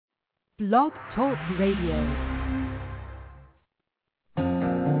Blog Talk Radio.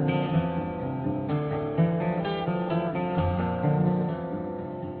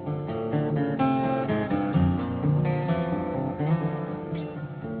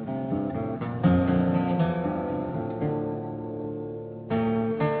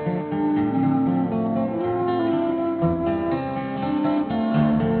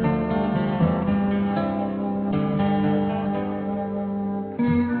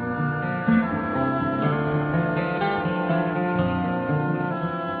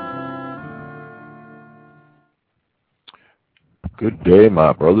 Good day,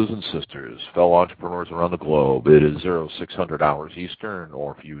 my brothers and sisters, fellow entrepreneurs around the globe. It is 0600 hours Eastern,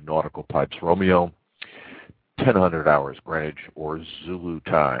 or for you nautical types, Romeo, 1000 hours Greenwich or Zulu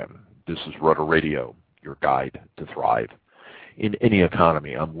time. This is Rudder Radio, your guide to thrive in any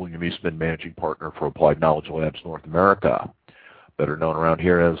economy. I'm William Eastman, Managing Partner for Applied Knowledge Labs North America, better known around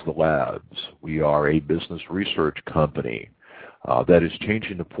here as the Labs. We are a business research company that is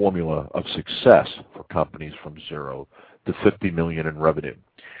changing the formula of success for companies from zero to 50 million in revenue.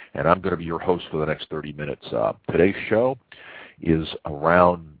 And I'm going to be your host for the next 30 minutes. Today's show is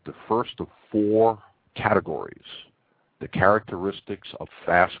around the first of four categories, the characteristics of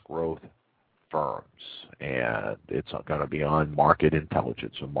fast growth firms. And it's going to be on market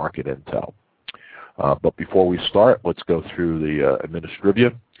intelligence or market intel. But before we start, let's go through the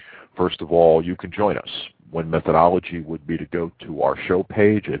administrivia. First of all, you can join us. One methodology would be to go to our show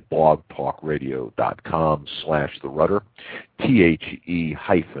page at blogtalkradio.com/therudder,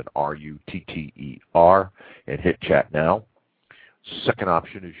 THE-RUTTER, and hit chat now. Second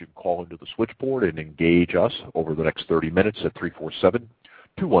option is you can call into the switchboard and engage us over the next 30 minutes at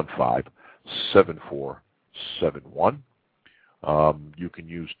 347-215-7471. You can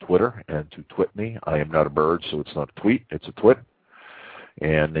use Twitter and to twit me. I am not a bird, so it's not a tweet, it's a twit.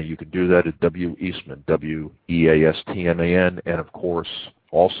 And you can do that at W. Eastman, W-E-A-S-T-M-A-N. And, of course,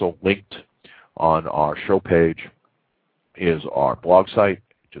 also linked on our show page is our blog site.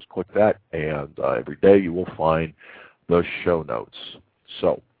 Just click that, and every day you will find the show notes.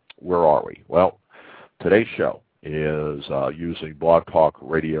 So where are we? Well, today's show is using Blog Talk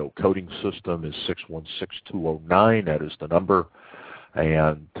Radio coding system is 616209. That is the number.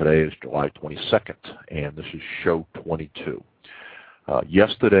 And today is July 22nd, and this is show 22.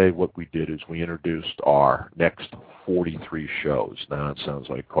 Yesterday, what we did is we introduced our next 43 shows. Now, it sounds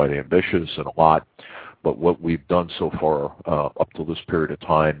like quite ambitious and a lot, but what we've done so far up to this period of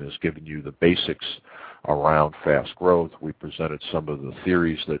time is given you the basics around fast growth. We presented some of the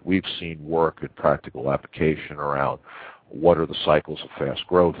theories that we've seen work in practical application around what are the cycles of fast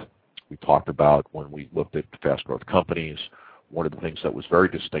growth. We talked about when we looked at fast growth companies, one of the things that was very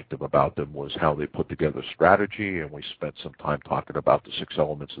distinctive about them was how they put together strategy, and we spent some time talking about the 6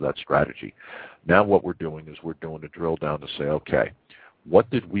 elements of that strategy. Now what we're doing is we're doing a drill down to say, okay, what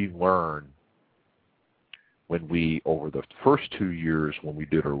did we learn when we, over the first 2 years, when we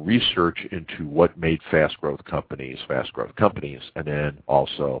did a research into what made fast growth companies, and then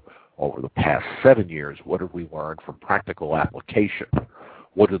also over the past 7 years, what have we learned from practical application?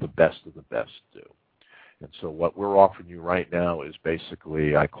 What do the best of the best do? And so what we're offering you right now is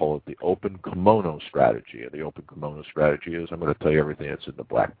basically, I call it the open kimono strategy. And the open kimono strategy is I'm going to tell you everything that's in the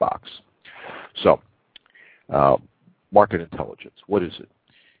black box. So, market intelligence, what is it?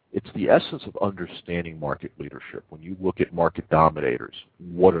 It's the essence of understanding market leadership. When you look at market dominators,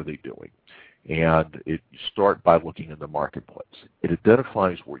 what are they doing? And you start by looking in the marketplace. It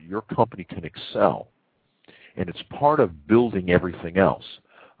identifies where your company can excel. And it's part of building everything else.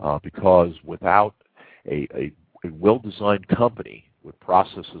 Because without a well-designed company with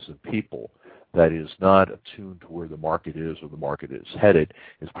processes and people that is not attuned to where the market is or the market is headed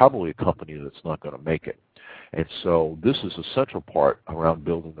is probably a company that's not going to make it. And so this is a central part around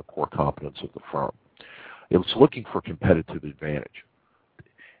building the core competence of the firm. It's looking for competitive advantage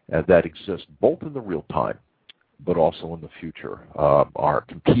that exists both in the real time but also in the future, are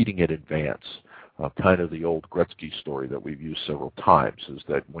competing in advance. Kind of the old Gretzky story that we've used several times is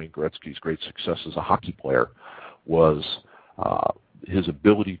that Wayne Gretzky's great success as a hockey player was his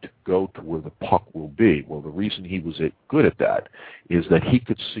ability to go to where the puck will be. Well, the reason he was good at that is that he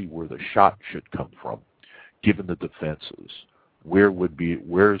could see where the shot should come from, given the defenses. Where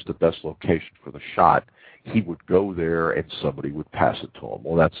is the best location for the shot? He would go there and somebody would pass it to him.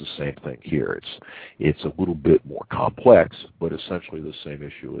 Well, that's the same thing here. It's a little bit more complex, but essentially the same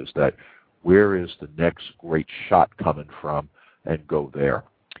issue is that where is the next great shot coming from, and go there.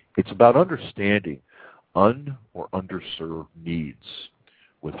 It's about understanding or underserved needs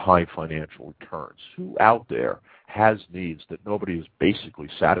with high financial returns. Who out there has needs that nobody is basically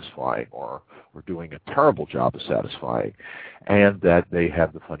satisfying or doing a terrible job of satisfying, and that they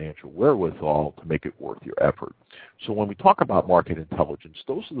have the financial wherewithal to make it worth your effort. So when we talk about market intelligence,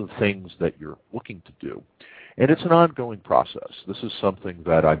 those are the things that you're looking to do. And it's an ongoing process. This is something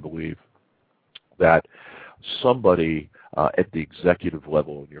that I believe that somebody at the executive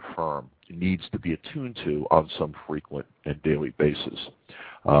level in your firm needs to be attuned to on some frequent and daily basis.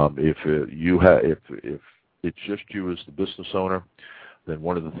 If it's just you as the business owner, then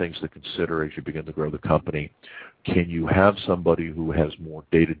one of the things to consider as you begin to grow the company, can you have somebody who has more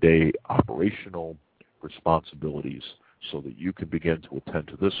day-to-day operational responsibilities so that you can begin to attend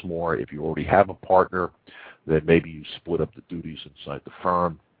to this more? If you already have a partner, then maybe you split up the duties inside the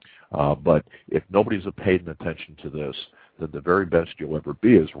firm. But if nobody's paying attention to this, then the very best you'll ever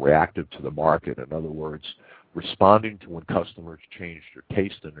be is reactive to the market. In other words, responding to when customers change their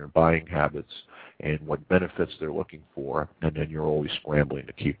taste and their buying habits and what benefits they're looking for, and then you're always scrambling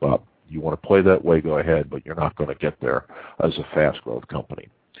to keep up. You want to play that way, go ahead, but you're not going to get there as a fast growth company.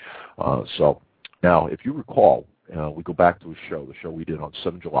 So now, if you recall, we go back to the show we did on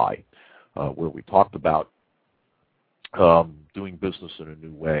 7 July, where we talked about doing business in a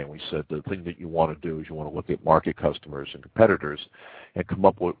new way, and we said the thing that you want to do is you want to look at market, customers, and competitors and come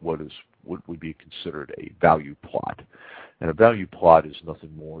up with what would be considered a value plot. And a value plot is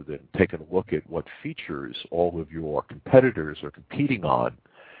nothing more than taking a look at what features all of your competitors are competing on,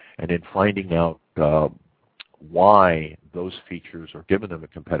 and then finding out why those features are giving them a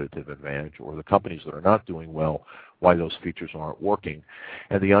competitive advantage, or the companies that are not doing well, why those features aren't working.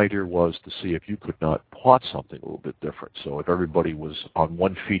 And the idea was to see if you could not plot something a little bit different. So if everybody was on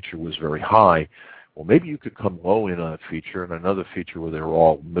one feature was very high, well, maybe you could come low in on a feature, and another feature where they were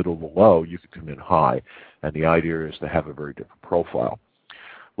all middle to low, you could come in high. And the idea is to have a very different profile.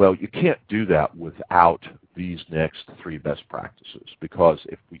 Well, you can't do that without these next 3 best practices, because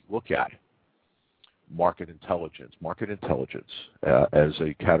if we look at market intelligence as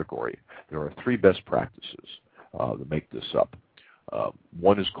a category, there are 3 best practices to make this up.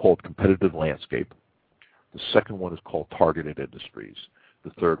 One is called competitive landscape. The second one is called targeted industries.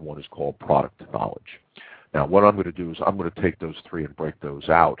 The third one is called product knowledge. Now, what I'm going to do is I'm going to take those 3 and break those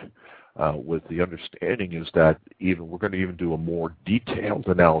out with the understanding is that we're going to even do a more detailed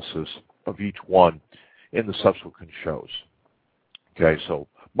analysis of each one in the subsequent shows. Okay, so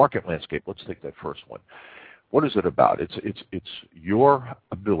market landscape, let's take that first one. What is it about? It's your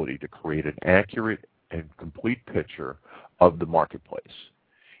ability to create an accurate and complete picture of the marketplace,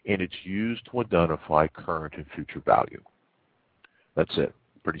 and it's used to identify current and future value. That's it.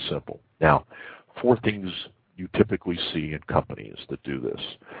 Pretty simple. Now, 4 things you typically see in companies that do this.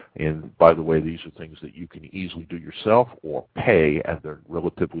 And by the way, these are things that you can easily do yourself or pay, and they're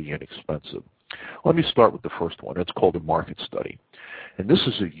relatively inexpensive. Let me start with the first one. It's called a market study. And this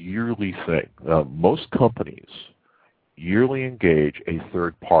is a yearly thing. Most companies yearly engage a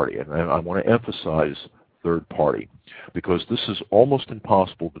third party, and I want to emphasize third party, because this is almost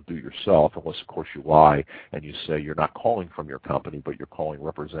impossible to do yourself unless, of course, you lie and you say you're not calling from your company, but you're calling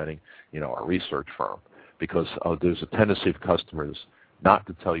representing, a research firm, because there's a tendency of customers not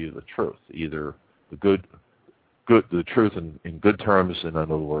to tell you the truth, either the truth in good terms, in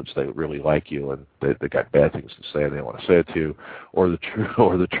other words, they really like you and they got bad things to say and they want to say it to you, or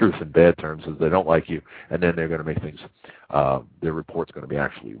the truth in bad terms is they don't like you, and then they're going to make things, their report's going to be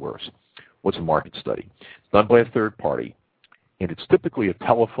actually worse. What's a market study? It's done by a third party, and it's typically a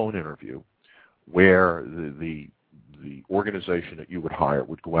telephone interview where the organization that you would hire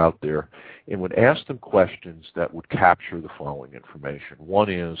would go out there and would ask them questions that would capture the following information.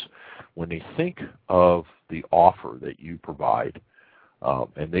 One is, when they think of the offer that you provide,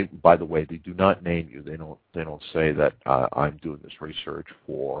 and they, by the way, they do not name you. They don't say that I'm doing this research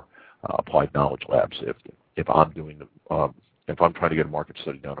for Applied Knowledge Labs. If I'm doing if I'm trying to get a market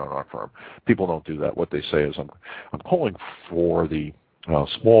study done on our firm, people don't do that. What they say is, I'm calling for the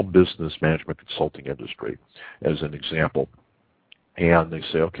small business management consulting industry, as an example. And they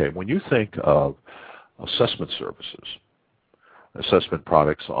say, okay, when you think of assessment services, assessment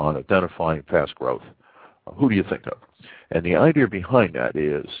products on identifying fast growth, who do you think of? And the idea behind that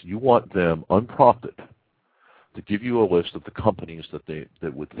is you want them unprompted to give you a list of the companies that they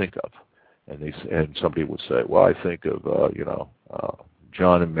would think of. And somebody would say, well, I think of,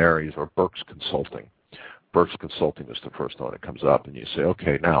 John and Mary's or Burke's Consulting. Burke's Consulting is the first one that comes up, and you say,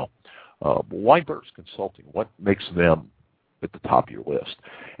 okay, now, why Burke's Consulting? What makes them at the top of your list?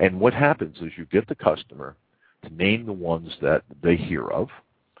 And what happens is you get the customer to name the ones that they hear of,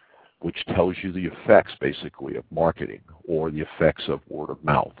 which tells you the effects, basically, of marketing or the effects of word of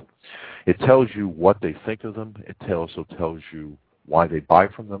mouth. It tells you what they think of them. It also tells you why they buy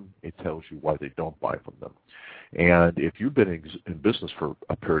from them. It tells you why they don't buy from them. And if you've been in business for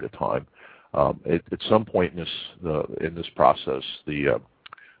a period of time, at some point in this process, the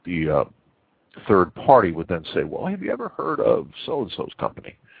third party would then say, well, have you ever heard of so-and-so's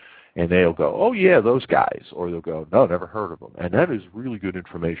company? And they'll go, oh, yeah, those guys. Or they'll go, no, never heard of them. And that is really good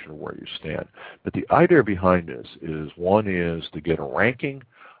information of where you stand. But the idea behind this is, one is to get a ranking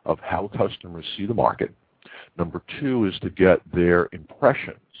of how customers see the market. Number two is to get their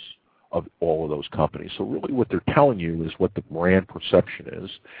impressions of all of those companies. So really what they're telling you is what the brand perception is.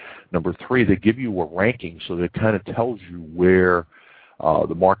 Number three, they give you a ranking, so that it kind of tells you where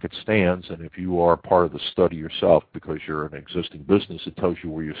the market stands, and if you are part of the study yourself because you're an existing business, it tells you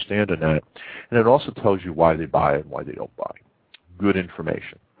where you stand in that, and it also tells you why they buy and why they don't buy. Good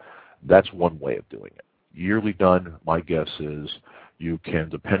information. That's one way of doing it. Yearly done, my guess is you can,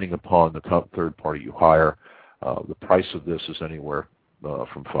 depending upon the third party you hire, the price of this is anywhere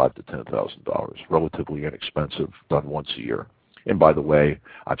from $5,000 to $10,000, relatively inexpensive, done once a year. And by the way,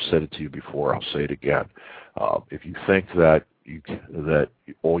 I've said it to you before, I'll say it again. If you think that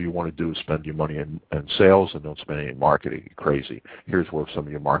all you want to do is spend your money in sales and don't spend any in marketing, you're crazy. Here's where some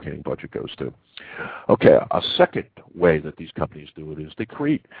of your marketing budget goes to. Okay, a second way that these companies do it is they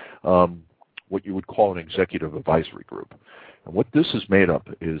create what you would call an executive advisory group. And what this is made up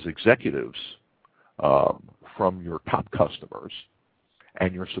is executives from your top customers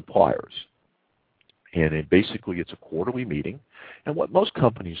and your suppliers. And basically it's a quarterly meeting. And what most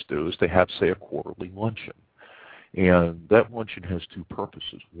companies do is they have, say, a quarterly luncheon. And that luncheon has two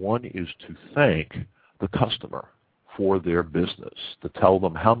purposes. One is to thank the customer for their business, to tell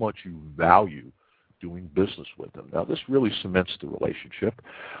them how much you value doing business with them. Now, this really cements the relationship.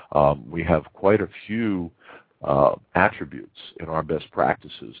 We have quite a few attributes in our best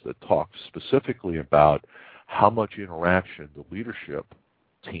practices that talk specifically about how much interaction the leadership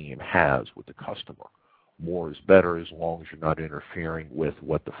team has with the customer. More is better as long as you're not interfering with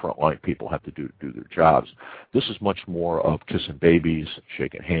what the frontline people have to do their jobs. This is much more of kissing babies,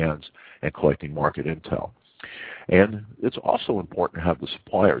 shaking hands, and collecting market intel. And it's also important to have the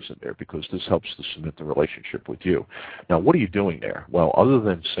suppliers in there because this helps to cement the relationship with you. Now, what are you doing there? Well, other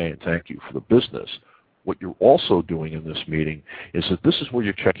than saying thank you for the business, what you're also doing in this meeting is that this is where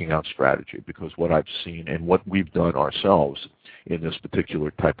you're checking out strategy, because what I've seen and what we've done ourselves in this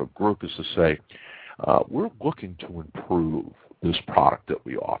particular type of group is to say, we're looking to improve this product that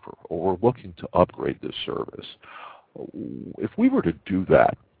we offer, or we're looking to upgrade this service. If we were to do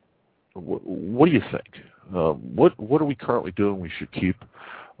that, what do you think? What are we currently doing we should keep?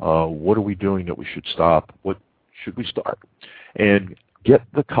 What are we doing that we should stop? What should we start? And get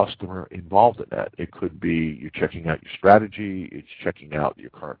the customer involved in that. It could be you're checking out your strategy, it's checking out your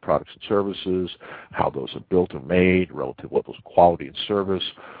current products and services, how those are built or made, relative levels of quality and service,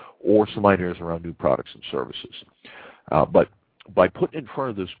 or some ideas around new products and services. But by putting in front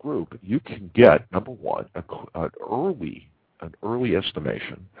of this group, you can get, number one, an early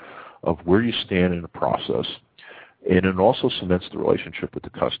estimation of where you stand in the process, and it also cements the relationship with the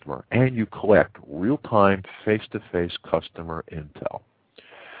customer, and you collect real-time, face-to-face customer intel.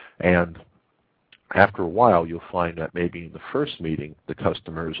 And after a while, you'll find that maybe in the first meeting, the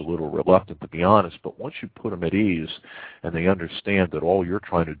customer is a little reluctant, to be honest, but once you put them at ease and they understand that all you're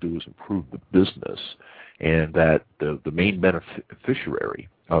trying to do is improve the business, and that the main beneficiary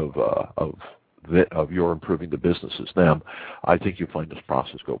of your improving the business is them, I think you'll find this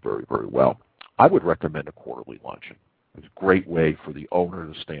process go very, very well. I would recommend a quarterly luncheon. It's a great way for the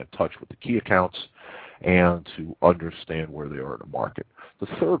owner to stay in touch with the key accounts and to understand where they are in the market. The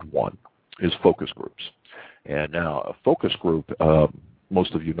third one is focus groups. And now a focus group,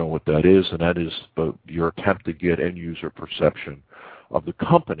 most of you know what that is, and that is your attempt to get end user perception of the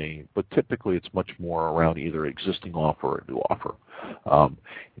company, but typically it's much more around either existing offer or a new offer.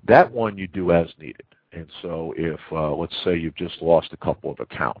 That one you do as needed. And so if, let's say you've just lost a couple of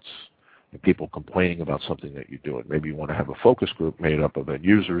accounts, and people complaining about something that you're doing, maybe you want to have a focus group made up of end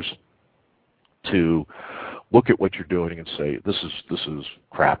users to look at what you're doing and say, this is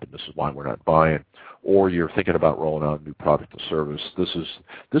crap and this is why we're not buying. Or you're thinking about rolling out a new product or service.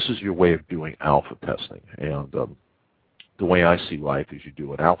 This is your way of doing alpha testing. And the way I see life is you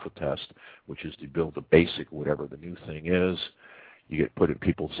do an alpha test, which is to build a basic, whatever the new thing is. You get put in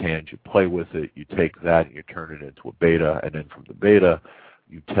people's hands, you play with it, you take that and you turn it into a beta, and then from the beta,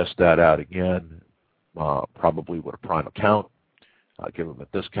 you test that out again, probably with a prime account. give them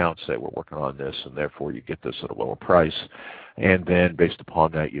a discount, say we're working on this, and therefore you get this at a lower price. And then based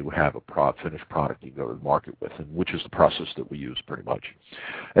upon that, you have a finished product you can go to the market with, and which is the process that we use pretty much.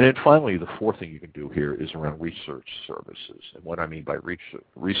 And then finally, the fourth thing you can do here is around research services. And what I mean by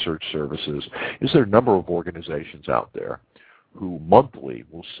research services is there are a number of organizations out there who monthly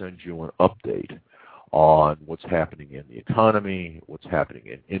will send you an update on what's happening in the economy, what's happening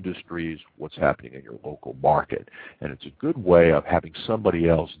in industries, what's happening in your local market. And it's a good way of having somebody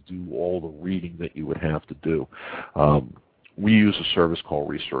else do all the reading that you would have to do. We use a service called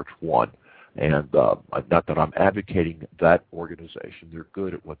Research One. And not that I'm advocating that organization. They're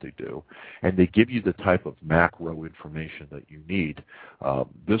good at what they do. And they give you the type of macro information that you need.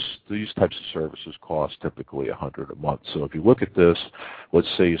 These types of services cost typically $100 a month. So if you look at this, let's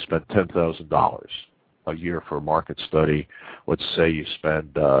say you spend $10,000 a year for a market study. Let's say you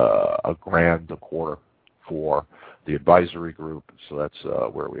spend $1,000 a quarter for the advisory group. So that's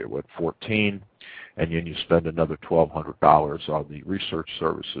where we are at 14. And then you spend another $1,200 on the research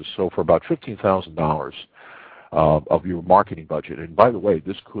services. So for about $15,000 of your marketing budget, and by the way,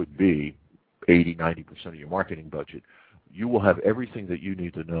 this could be 80-90% of your marketing budget, you will have everything that you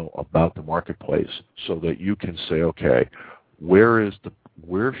need to know about the marketplace so that you can say, okay, where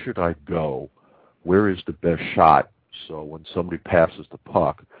should I go? Where is the best shot? So when somebody passes the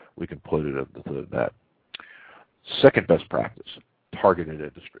puck, we can put it into the net. Second best practice, targeted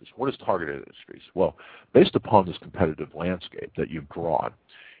industries. What is targeted industries? Well, based upon this competitive landscape that you've drawn,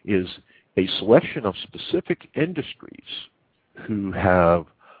 is a selection of specific industries who have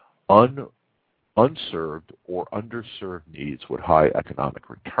unserved or underserved needs with high economic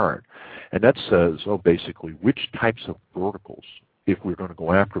return. And that says, basically, which types of verticals, if we're going to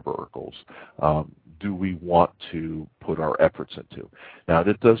go after verticals, do we want to put our efforts into? Now,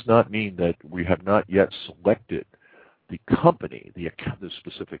 that does not mean that we have not yet selected the company, the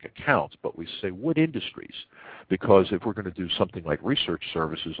specific accounts, but we say what industries, because if we're going to do something like research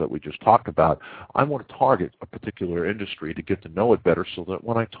services that we just talked about, I want to target a particular industry to get to know it better so that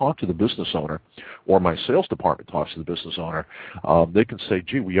when I talk to the business owner or my sales department talks to the business owner, they can say,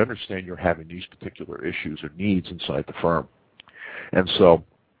 gee, we understand you're having these particular issues or needs inside the firm. And so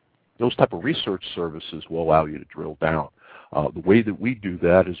those type of research services will allow you to drill down. The way that we do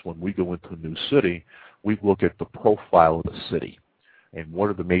that is when we go into a new city, we look at the profile of the city and what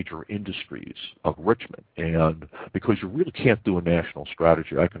are the major industries of Richmond. And because you really can't do a national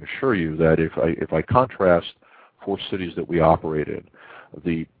strategy, I can assure you that if I contrast 4 cities that we operate in,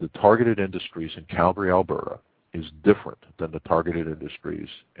 the targeted industries in Calgary, Alberta is different than the targeted industries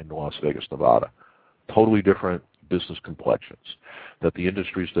in Las Vegas, Nevada. Totally different business complexions. That the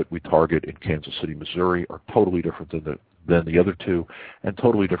industries that we target in Kansas City, Missouri are totally different than the other 2, and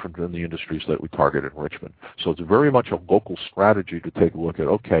totally different than the industries that we target in Richmond. So it's very much a local strategy to take a look at,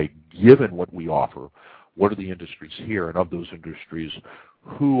 okay, given what we offer, what are the industries here, and of those industries,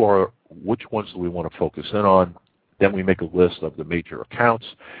 which ones do we want to focus in on? Then we make a list of the major accounts,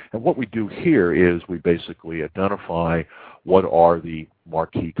 and what we do here is we basically identify what are the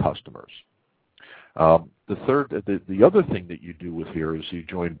marquee customers. The other thing that you do with here is you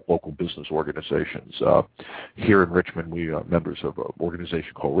join local business organizations. Here in Richmond, we are members of an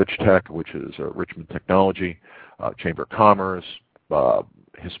organization called Rich Tech, which is Richmond Technology, Chamber of Commerce,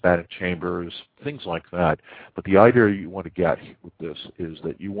 Hispanic chambers, things like that. But the idea you want to get with this is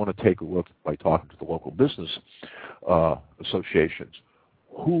that you want to take a look by talking to the local business associations.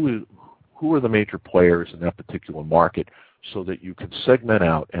 Who are the major players in that particular market, so that you can segment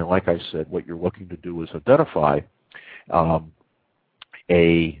out, and like I said, what you're looking to do is identify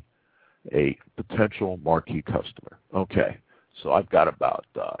a potential marquee customer. Okay, so I've got about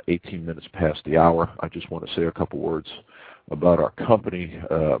 18 minutes past the hour. I just want to say a couple words about our company.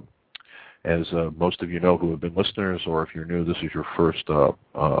 As most of you know who have been listeners, or if you're new, this is your first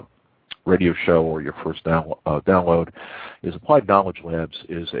radio show or your first download, is Applied Knowledge Labs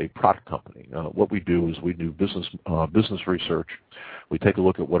is a product company. What we do is we do business research. We take a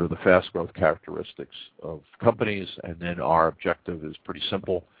look at what are the fast growth characteristics of companies, and then our objective is pretty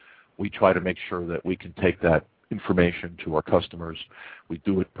simple. We try to make sure that we can take that information to our customers. We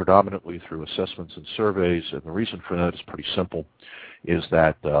do it predominantly through assessments and surveys, and the reason for that is pretty simple, is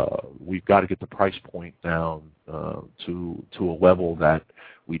that we've got to get the price point down to a level that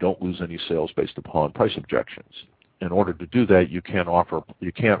we don't lose any sales based upon price objections. In order to do that, you can't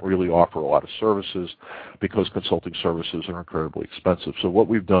really offer a lot of services because consulting services are incredibly expensive. So what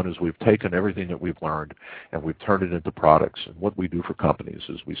we've done is we've taken everything that we've learned and we've turned it into products. And what we do for companies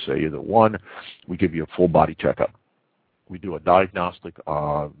is we say either one, we give you a full body checkup. We do a diagnostic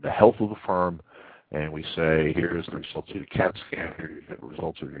on the health of the firm, and we say, here's the results of your CAT scan, here's the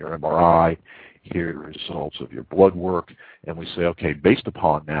results of your MRI, here are the results of your blood work, and we say, okay, based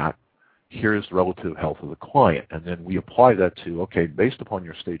upon that, here's the relative health of the client. And then we apply that to, okay, based upon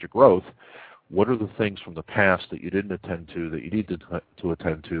your stage of growth, what are the things from the past that you didn't attend to that you need to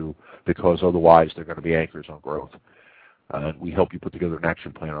attend to, because otherwise they're going to be anchors on growth. And we help you put together an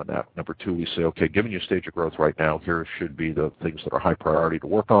action plan on that. Number two, we say, okay, given your stage of growth right now, here should be the things that are high priority to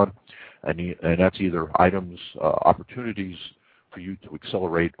work on. And that's either items, opportunities for you to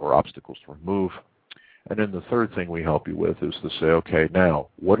accelerate or obstacles to remove. And then the third thing we help you with is to say, okay, now,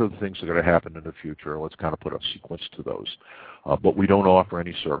 what are the things that are going to happen in the future? Let's kind of put a sequence to those. But we don't offer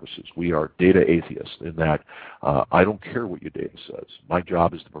any services. We are data atheists in that I don't care what your data says. My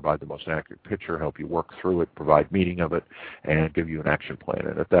job is to provide the most accurate picture, help you work through it, provide meaning of it, and give you an action plan.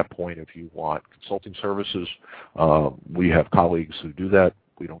 And at that point, if you want consulting services, we have colleagues who do that.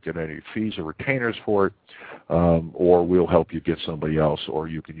 We don't get any fees or retainers for it, or we'll help you get somebody else, or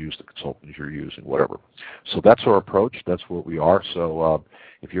you can use the consultants you're using, whatever. So that's our approach. That's what we are. So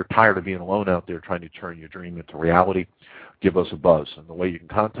if you're tired of being alone out there trying to turn your dream into reality, give us a buzz. And the way you can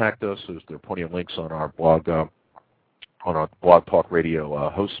contact us is there are plenty of links on our blog, on our Blog Talk Radio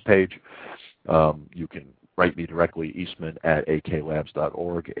hosts page. You can write me directly,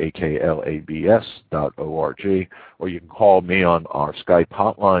 eastman@aklabs.org, aklabs.org, or you can call me on our Skype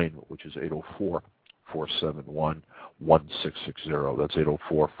hotline, which is 804-471-1660. That's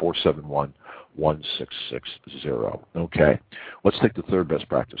 804-471-1660. Okay, let's take the third best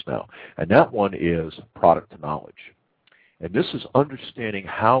practice now, and that one is product knowledge. And this is understanding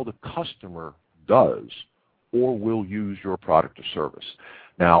how the customer does or will use your product or service.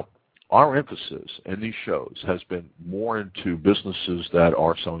 Now, our emphasis in these shows has been more into businesses that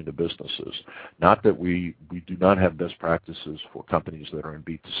are selling to businesses. Not that we do not have best practices for companies that are in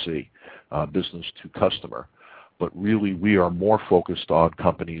B2C, business to customer, but really we are more focused on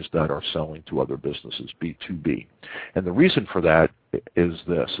companies that are selling to other businesses, B2B. And the reason for that is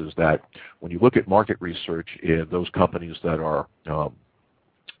this, is that when you look at market research in those companies that are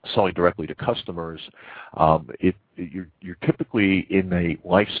selling directly to customers, you're typically in a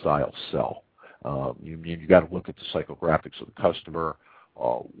lifestyle sell. You got to look at the psychographics of the customer,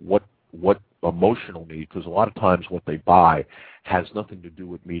 what emotional need, because a lot of times what they buy has nothing to do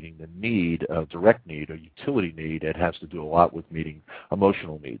with meeting the need, a direct need, a utility need. It has to do a lot with meeting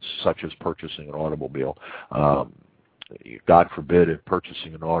emotional needs, such as purchasing an automobile. God forbid if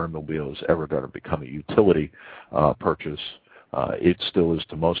purchasing an automobile is ever going to become a utility purchase. It still is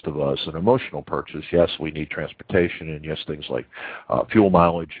to most of us an emotional purchase. Yes, we need transportation, and yes, things like fuel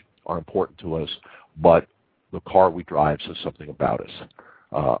mileage are important to us, but the car we drive says something about us.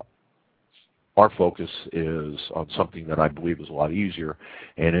 Our focus is on something that I believe is a lot easier,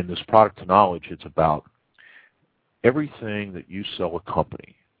 and in this product to knowledge, it's about everything that you sell a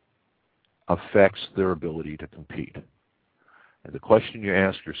company affects their ability to compete. And the question you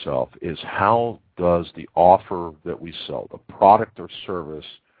ask yourself is, how does the offer that we sell, the product or service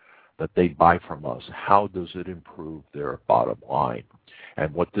that they buy from us, how does it improve their bottom line?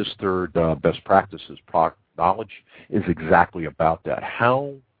 And what this third best practice is, product knowledge, is exactly about that.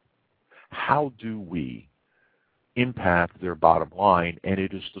 How do we impact their bottom line? And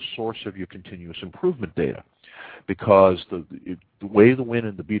it is the source of your continuous improvement data. Because the way to win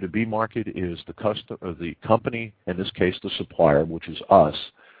in the B2B market is the company, in this case the supplier, which is us,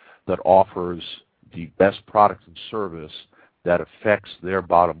 that offers the best product and service that affects their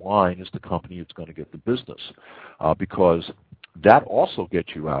bottom line is the company that's going to get the business. Because that also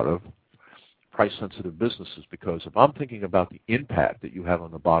gets you out of price-sensitive businesses, because if I'm thinking about the impact that you have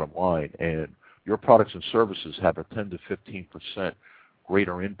on the bottom line and your products and services have a 10 to 15%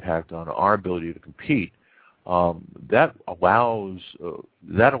 greater impact on our ability to compete, that allows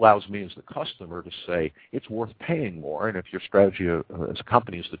me as the customer to say it's worth paying more. And if your strategy as a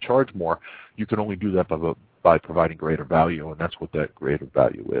company is to charge more, you can only do that by providing greater value, and that's what that greater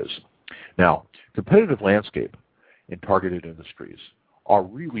value is. Now, competitive landscape in targeted industries are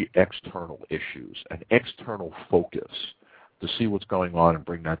really external issues, an external focus to see what's going on and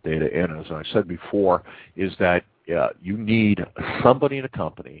bring that data in. As I said before, is that you need somebody in a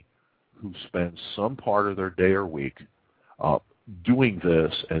company who spends some part of their day or week doing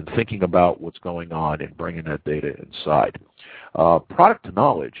this and thinking about what's going on and bringing that data inside. Product to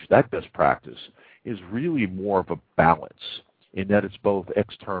knowledge, that best practice, is really more of a balance in that it's both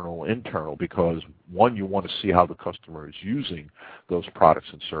external and internal, because one, you want to see how the customer is using those products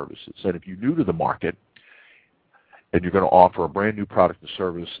and services. And if you're new to the market and you're going to offer a brand new product and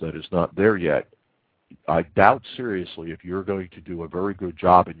service that is not there yet, I doubt seriously if you're going to do a very good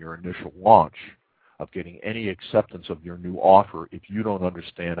job in your initial launch of getting any acceptance of your new offer if you don't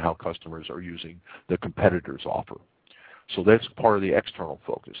understand how customers are using the competitor's offer. So that's part of the external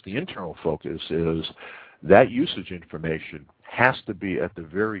focus. The internal focus is that usage information has to be at the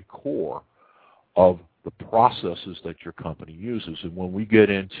very core of the processes that your company uses. And when we get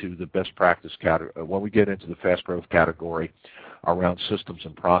into the best practice category, when we get into the fast growth category around systems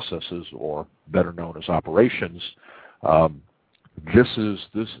and processes, or better known as operations,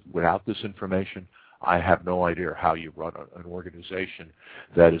 without this information, I have no idea how you run an organization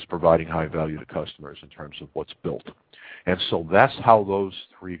that is providing high value to customers in terms of what's built. And so that's how those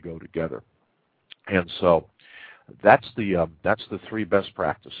three go together. And so that's the three best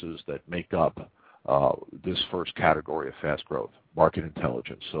practices that make up this first category of fast growth, market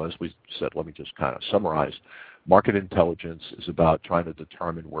intelligence. So as we said, let me just kind of summarize. Market intelligence is about trying to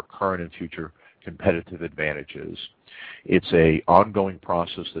determine where current and future competitive advantage is. It's an ongoing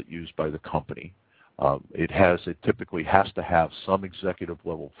process that's used by the company. It typically has to have some executive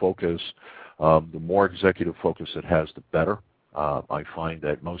level focus. The more executive focus it has, the better. I find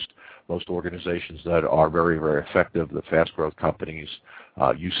that most organizations that are very, very effective, the fast growth companies,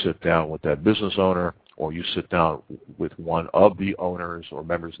 you sit down with that business owner, or you sit down with one of the owners or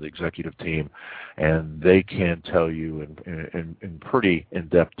members of the executive team, and they can tell you in pretty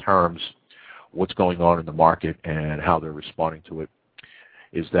in-depth terms what's going on in the market and how they're responding to it.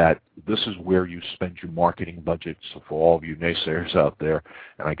 Is that this is where you spend your marketing budget. So for all of you naysayers out there,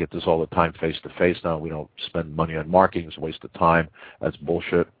 and I get this all the time face-to-face now, we don't spend money on marketing, it's a waste of time. That's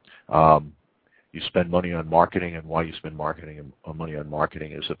bullshit. You spend money on marketing, and why you spend money on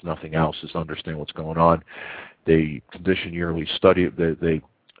marketing is, if nothing else, is to understand what's going on. They condition yearly study. They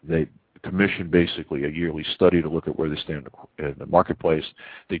commission basically a yearly study to look at where they stand in the marketplace.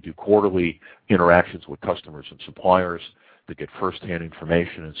 They do quarterly interactions with customers and suppliers. They get first-hand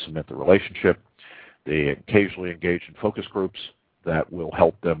information and cement the relationship. They occasionally engage in focus groups that will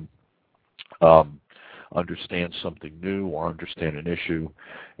help them understand something new or understand an issue,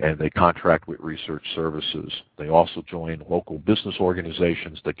 and they contract with research services. They also join local business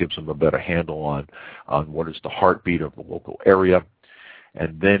organizations that gives them a better handle on what is the heartbeat of the local area.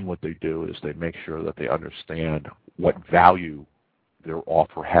 And then what they do is they make sure that they understand what value their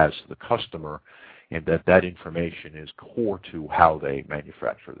offer has to the customer, and that information is core to how they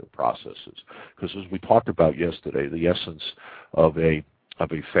manufacture their processes. Because as we talked about yesterday, the essence of a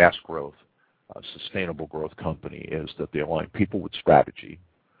fast growth, sustainable growth company is that they align people with strategy,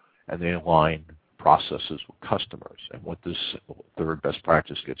 and they align processes with customers. And what this third best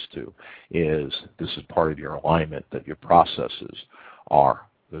practice gets to is this is part of your alignment, that your processes are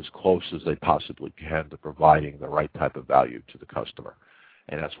as close as they possibly can to providing the right type of value to the customer.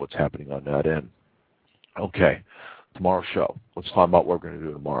 And that's what's happening on that end. Okay, tomorrow's show. Let's talk about what we're going to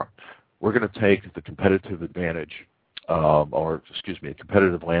do tomorrow. We're going to take the competitive advantage, a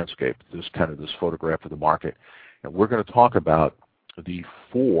competitive landscape, this photograph of the market, and we're going to talk about the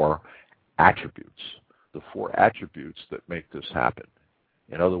four attributes that make this happen.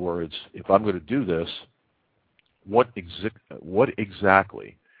 In other words, if I'm going to do this, what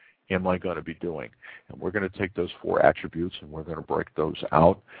exactly am I going to be doing? And we're going to take those four attributes and we're going to break those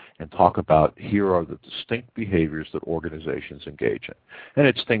out and talk about here are the distinct behaviors that organizations engage in. And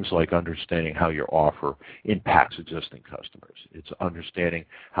it's things like understanding how your offer impacts existing customers. It's understanding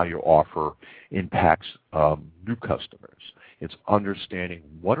how your offer impacts new customers. It's understanding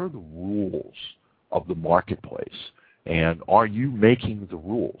what are the rules of the marketplace. And are you making the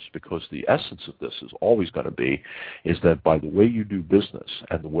rules? Because the essence of this is always going to be is that by the way you do business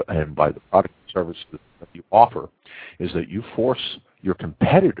and by the product and service that you offer is that you force your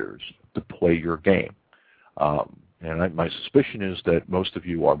competitors to play your game. My suspicion is that most of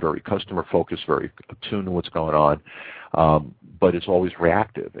you are very customer-focused, very attuned to what's going on, but it's always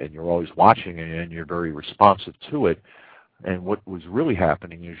reactive, and you're always watching it, and you're very responsive to it. And what was really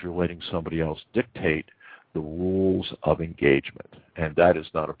happening is you're letting somebody else dictate the rules of engagement, and that is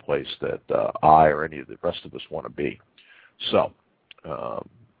not a place that I or any of the rest of us want to be. So,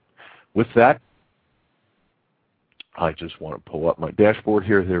 with that, I just want to pull up my dashboard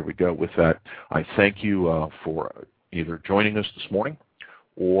here. There we go. With that, I thank you for either joining us this morning,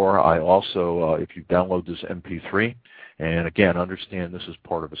 or I also, if you download this MP3, and again, understand this is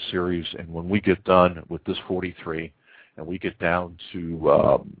part of a series, and when we get done with this 43, and we get down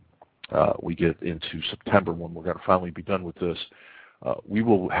to we get into September when we're going to finally be done with this, we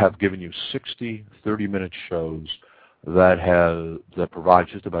will have given you 60 30-minute shows that provide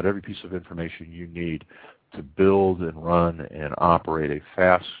just about every piece of information you need to build and run and operate a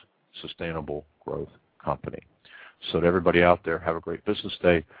fast, sustainable growth company. So to everybody out there, have a great business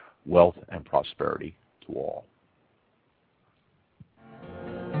day. wealth and prosperity to all.